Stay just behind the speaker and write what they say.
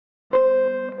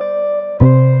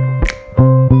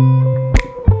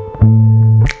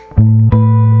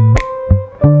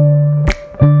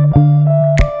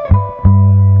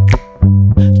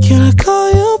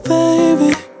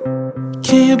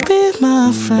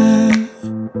pretend?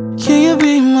 Can you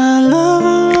be my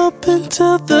lover up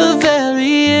until the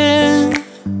very end?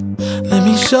 Let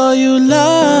me show you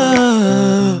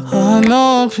love. Oh,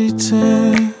 no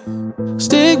pretend.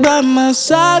 Stick by my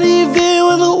side even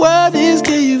when the world is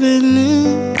giving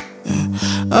in.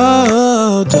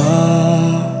 Oh,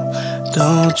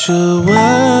 don't you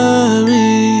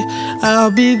worry,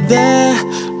 I'll be there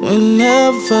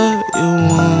whenever you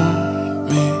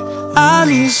want me. I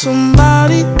need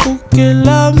somebody who can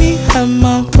love me at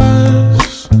my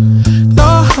worst.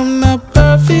 No, I'm not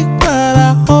perfect, but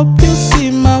I hope you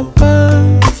see my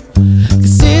worth.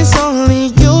 'Cause it's only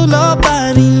you,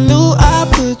 nobody knew I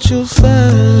put you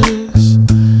first.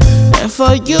 And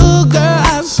for you, girl,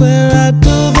 I swear I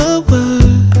do the worst.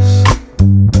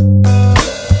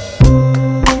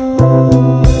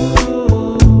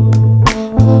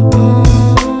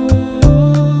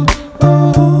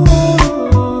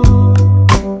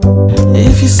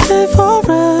 If you stay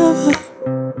forever,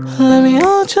 let me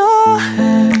hold your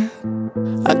hand.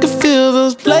 I can feel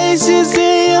those places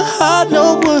in your heart no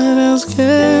one else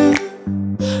can.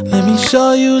 Let me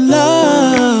show you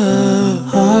love.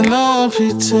 Oh, no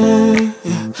pretend.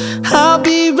 I'll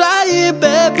be right here,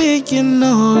 baby. You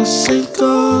know it's sink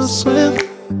or swim.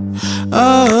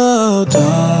 Oh,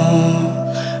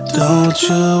 don't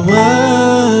you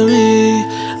worry,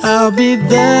 I'll be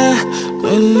there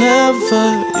whenever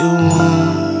you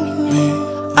want me.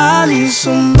 I need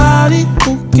somebody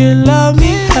who can love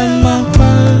me at my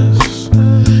worst.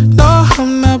 No,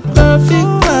 I'm not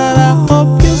perfect, but I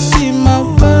hope you see my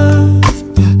worth.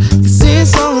 'Cause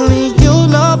it's only you,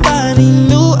 nobody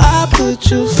knew I put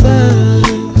you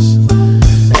first.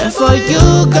 And for you,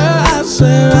 girl, I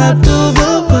swear I do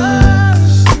the worst.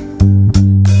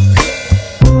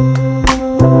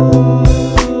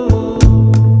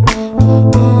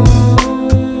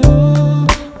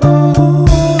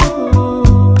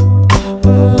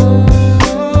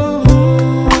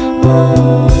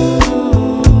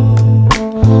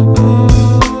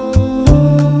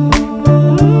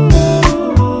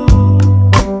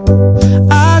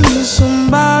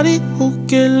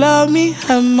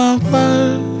 At my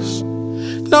worst.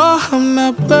 No, I'm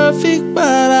not perfect,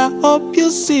 but I hope you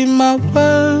see my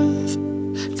worth.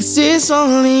 'Cause it's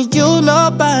only you,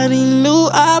 nobody knew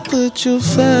I put you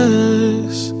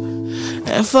first.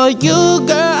 And for you,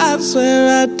 girl, I swear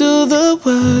I do the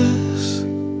worst.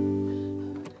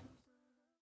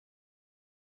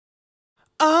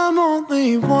 I'm only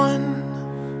one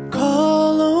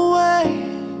call away.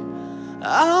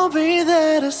 I'll be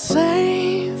there to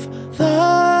save the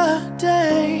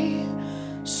day.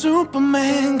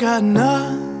 Superman got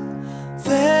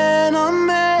nothing on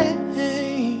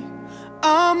me.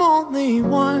 I'm only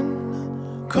one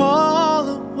call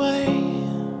away.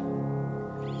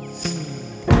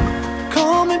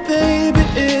 Call me baby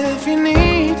if you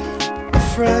need a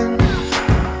friend.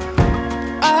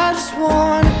 I just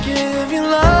wanna give you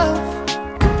love.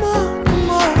 Come on, come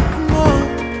on, come on.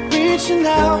 Reaching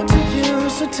out to you,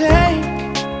 so take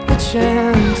a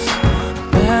chance.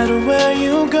 No matter where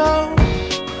you go,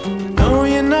 you know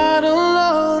you're not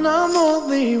alone. I'm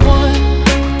only one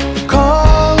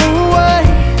call away.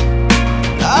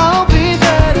 I'll be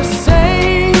there to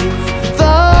save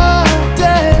the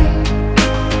day.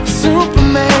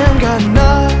 Superman got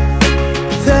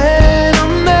nothing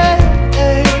on me.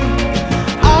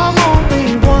 I'm only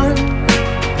one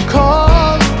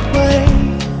call away.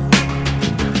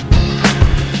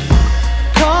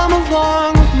 Come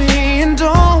along with me and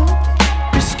don't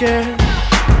be scared.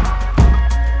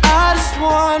 I just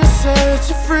wanna set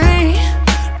you free.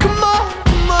 Come on,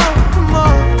 come on, come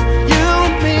on. You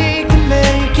and me can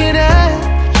make it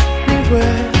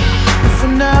anywhere. And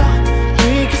for now,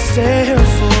 we can stay here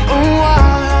for a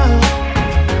while.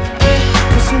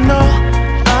 'Cause you know,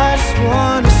 I just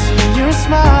wanna see you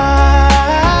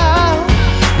smile.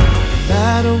 No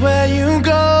matter where you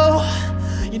go,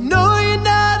 you know you're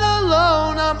not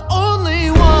alone. I'm only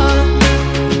one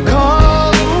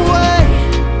call away.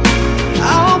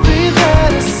 I'll be there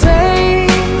to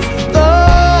save the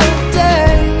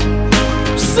day.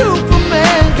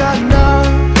 Superman got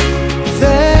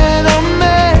nothing on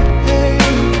me.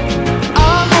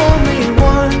 I'm only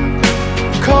one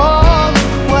call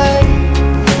away.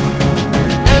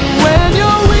 And when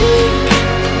you're weak,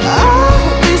 I'll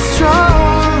be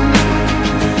strong.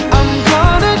 I'm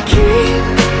gonna keep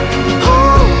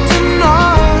holding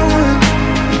on.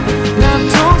 Now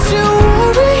don't you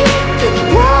worry, it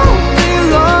won't be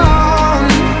long,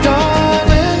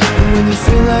 darling. And when you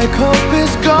feel like hope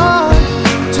is gone,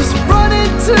 just run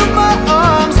into my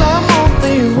arms. I'm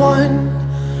only one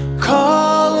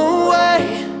call away.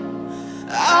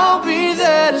 I'll be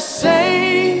there to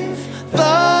save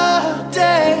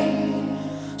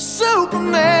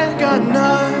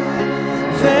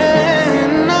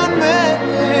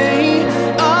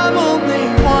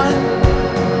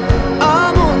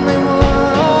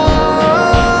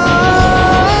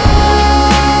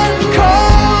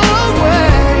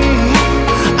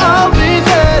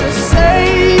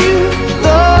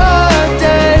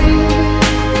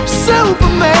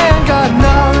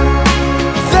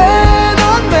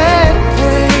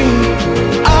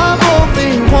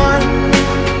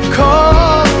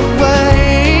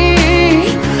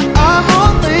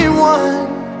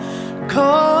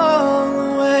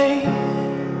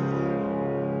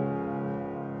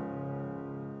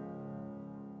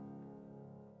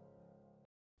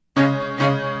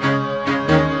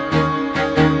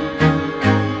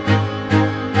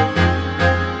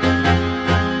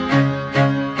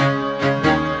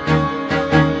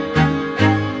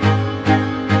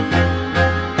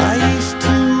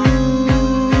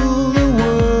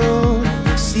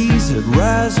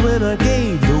when I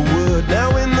gave the word.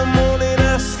 Now in the morning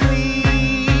I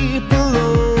sleep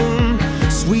alone.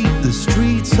 Sweep the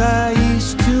streets I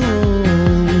used to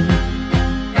own.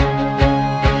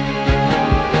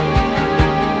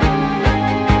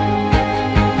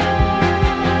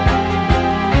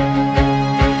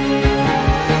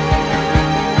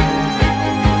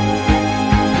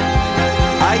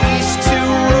 I used to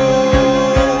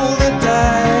roll the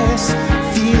dice,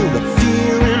 feel the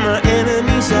fear in my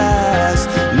enemy's eyes,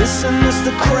 listen as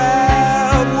the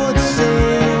crowd would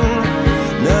sing.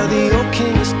 Now the old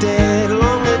king is dead,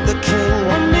 long live the king.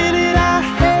 One minute I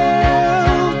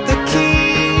held the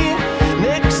key,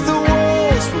 next the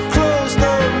walls were closed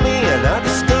on me, and I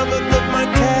discovered that my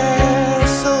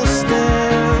castle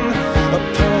stand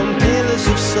upon pillars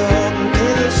of salt and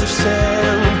pillars of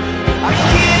sand. I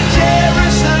hear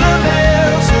Jerusalem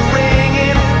bells are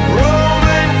ringing,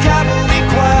 Roman cavalry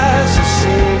choirs are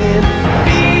singing.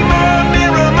 Be my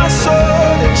mirror, my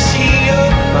sword and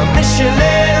shield, my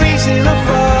missionaries in a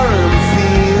foreign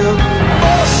field.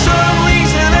 For some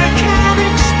reason I can't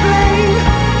explain,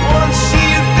 once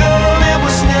you've gone it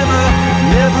was never,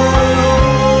 never an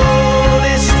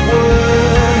honest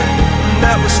word.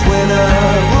 That was when I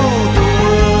ruled the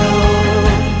world.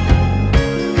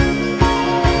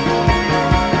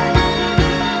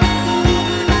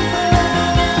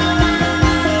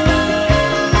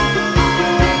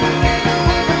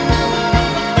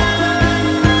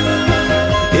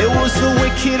 It was the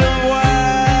wicked and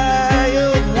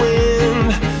wild wind,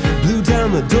 blew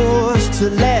down the doors to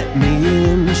let me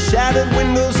in, shattered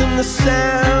windows and the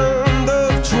sound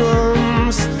of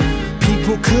drums.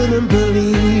 People couldn't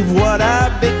believe what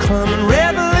I'd become, and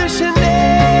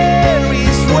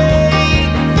revolutionaries wait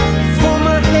for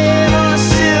my head on a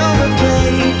silver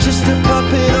plate, just a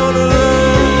puppet on a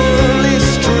lonely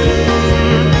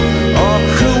string. Oh,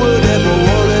 who would ever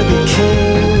wanna be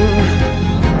king?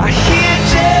 I hear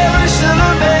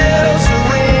Jerusalem bells are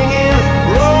ringing,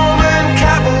 Roman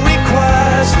cavalry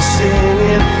choirs are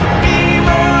singing. Be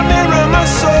my mirror, my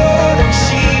sword and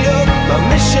shield, my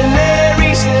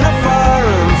missionaries in a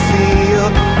foreign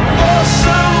field. For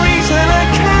some reason I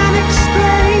can't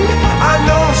explain, I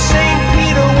know St.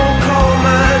 Peter won't call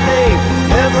my name,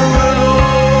 never an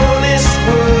honest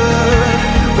word.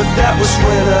 But that was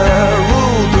when I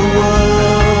ruled the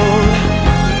world.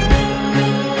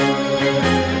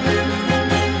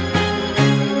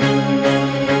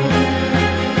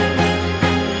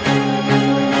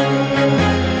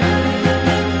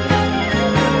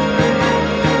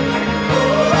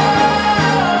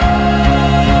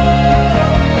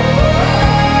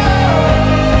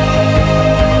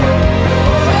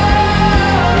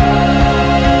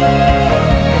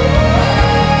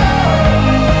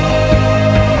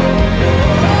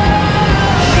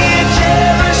 Hear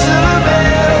Jerusalem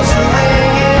bells are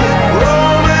ringing,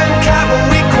 Roman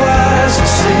cavalry choirs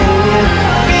are singing.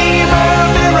 Be my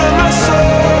mirror, my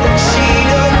sword and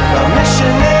shield, my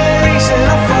missionaries in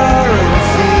a foreign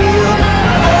field.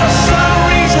 For some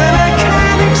reason I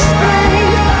can't explain,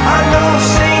 I know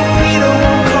St. Peter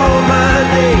won't call my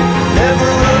name, never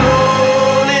an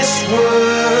honest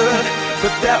word.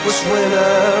 But that was when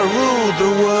I ruled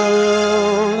the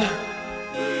world.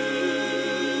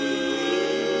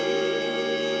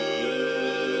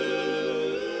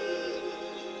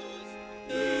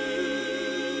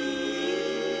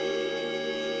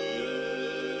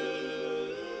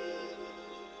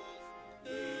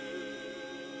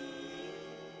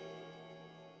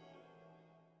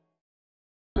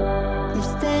 I'm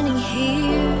standing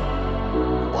here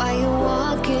while you